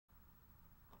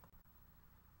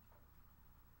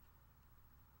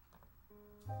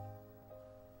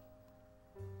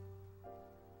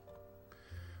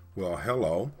Well,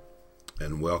 hello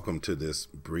and welcome to this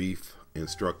brief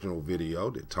instructional video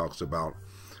that talks about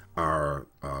our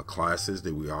classes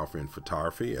that we offer in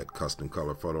photography at Custom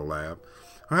Color Photo Lab.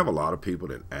 I have a lot of people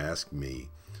that ask me,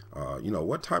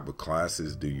 what type of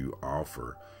classes do you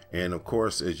offer? And of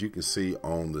course, as you can see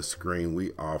on the screen,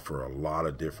 we offer a lot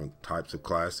of different types of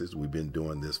classes. We've been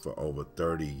doing this for over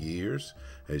 30 years.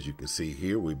 As you can see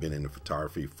here, we've been in the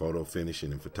photography, photo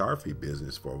finishing, and photography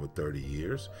business for over 30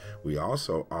 years. We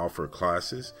also offer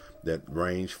classes that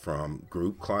range from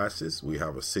group classes. We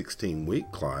have a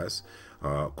 16-week class,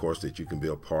 of course, that you can be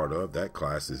a part of. That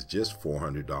class is just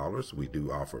 $400. We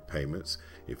do offer payments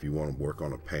if you want to work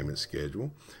on a payment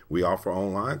schedule. We offer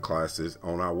online classes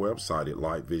on our website at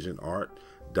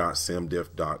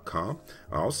lightvisionart.simdiff.com.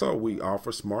 Also, we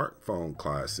offer smartphone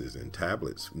classes and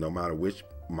tablets, no matter which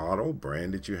model,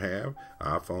 brand that you have,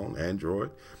 iPhone, Android.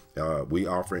 We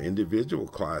offer individual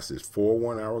classes, 4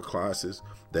 one-hour classes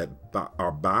that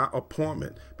are by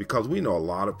appointment, because we know a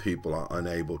lot of people are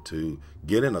unable to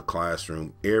get in a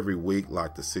classroom every week,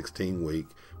 like the 16-week,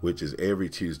 which is every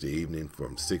Tuesday evening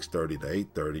from 6:30 to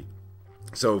 8:30.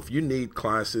 So if you need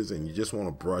classes and you just want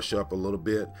to brush up a little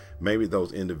bit, maybe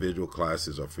those individual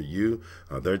classes are for you.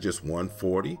 They're just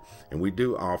 $140, and we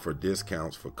do offer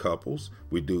discounts for couples.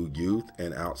 We do youth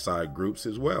and outside groups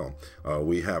as well.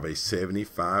 We have a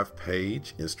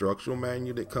 75-page instructional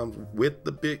manual that comes with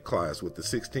the big class, with the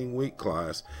 16-week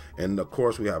class. And of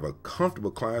course, we have a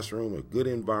comfortable classroom, a good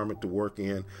environment to work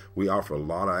in. We offer a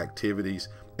lot of activities.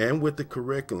 And with the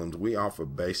curriculums, we offer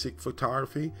basic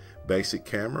photography, basic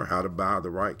camera, how to buy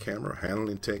the right camera,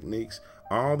 handling techniques,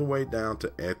 all the way down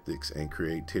to ethics and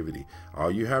creativity. All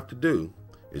you have to do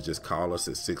is just call us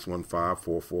at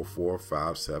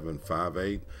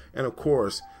 615-444-5758. And of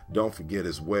course, don't forget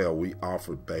as well, we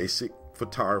offer basic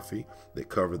photography that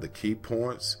cover the key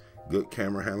points, good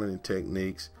camera handling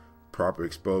techniques, proper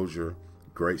exposure,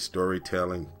 great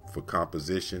storytelling for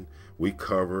composition. We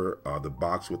cover the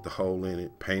box with the hole in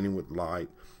it, painting with light.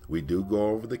 We do go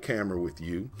over the camera with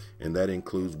you, and that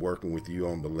includes working with you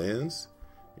on the lens,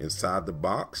 inside the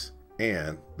box,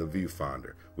 and the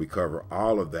viewfinder. We cover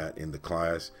all of that in the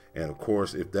class. And of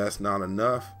course, if that's not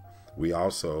enough, we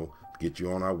also get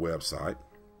you on our website.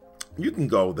 You can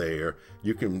go there.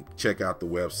 You can check out the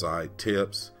website,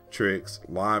 tips, tricks,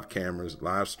 live cameras,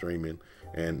 live streaming,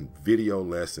 and video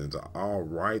lessons are all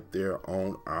right there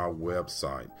on our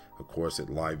website. Of course, at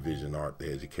Light Vision Art,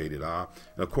 the educated eye.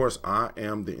 And of course, I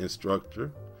am the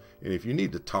instructor. And if you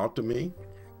need to talk to me,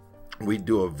 we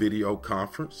do a video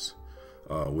conference.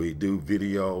 We do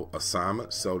video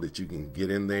assignments so that you can get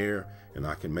in there and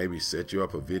I can maybe set you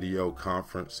up a video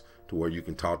conference to where you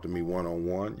can talk to me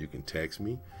one-on-one. You can text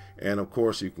me. And of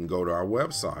course, you can go to our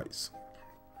websites,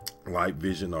 Light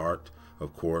Vision Art,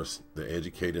 of course, the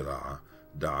educated eye,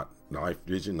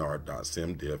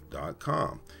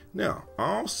 lightvisionart.simdiff.com. Now,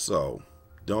 also,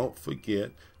 don't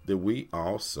forget that we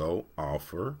also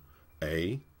offer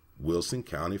a Wilson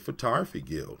County Photography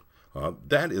Guild.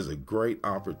 That is a great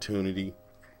opportunity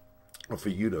for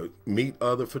you to meet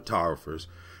other photographers.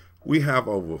 We have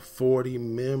over 40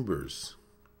 members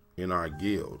in our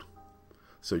guild.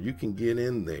 So you can get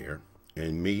in there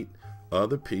and meet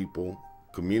other people,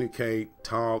 communicate,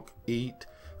 talk, eat.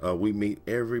 We meet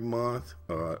every month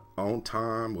on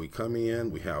time. We come in,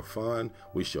 we have fun,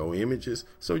 we show images.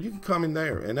 So you can come in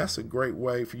there, and that's a great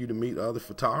way for you to meet other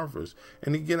photographers.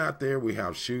 And to get out there, we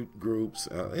have shoot groups.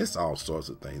 It's all sorts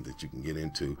of things that you can get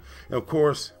into. And of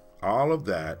course, all of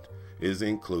that is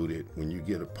included when you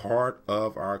get a part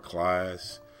of our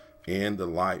class in the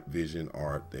Light Vision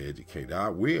Art, the educated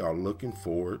eye. We are looking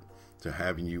forward to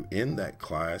having you in that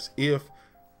class. If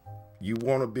you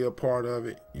want to be a part of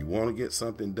it, you want to get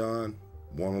something done,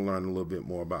 want to learn a little bit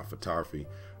more about photography,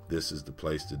 this is the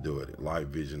place to do it at Light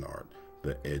Vision Art,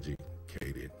 the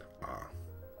educated eye.